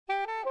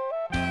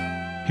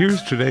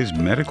Here's today's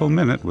Medical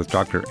Minute with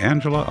Dr.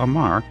 Angela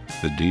Amar,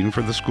 the Dean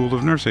for the School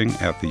of Nursing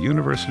at the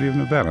University of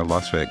Nevada,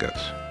 Las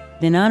Vegas.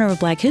 In honor of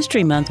Black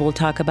History Month, we'll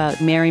talk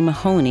about Mary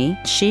Mahoney.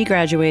 She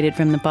graduated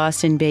from the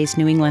Boston-based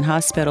New England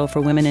Hospital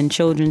for Women and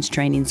Children's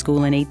Training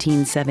School in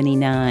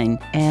 1879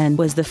 and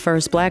was the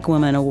first Black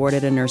woman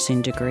awarded a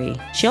nursing degree.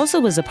 She also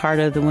was a part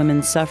of the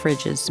women's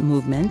suffragist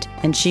movement,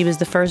 and she was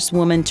the first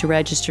woman to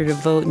register to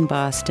vote in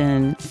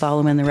Boston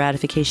following the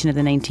ratification of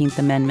the 19th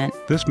Amendment.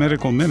 This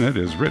Medical Minute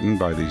is written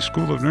by the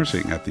School of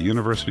Nursing at the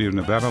University of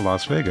Nevada,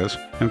 Las Vegas,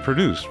 and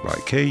produced by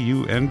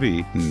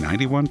KUNV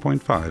 91.5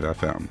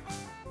 FM.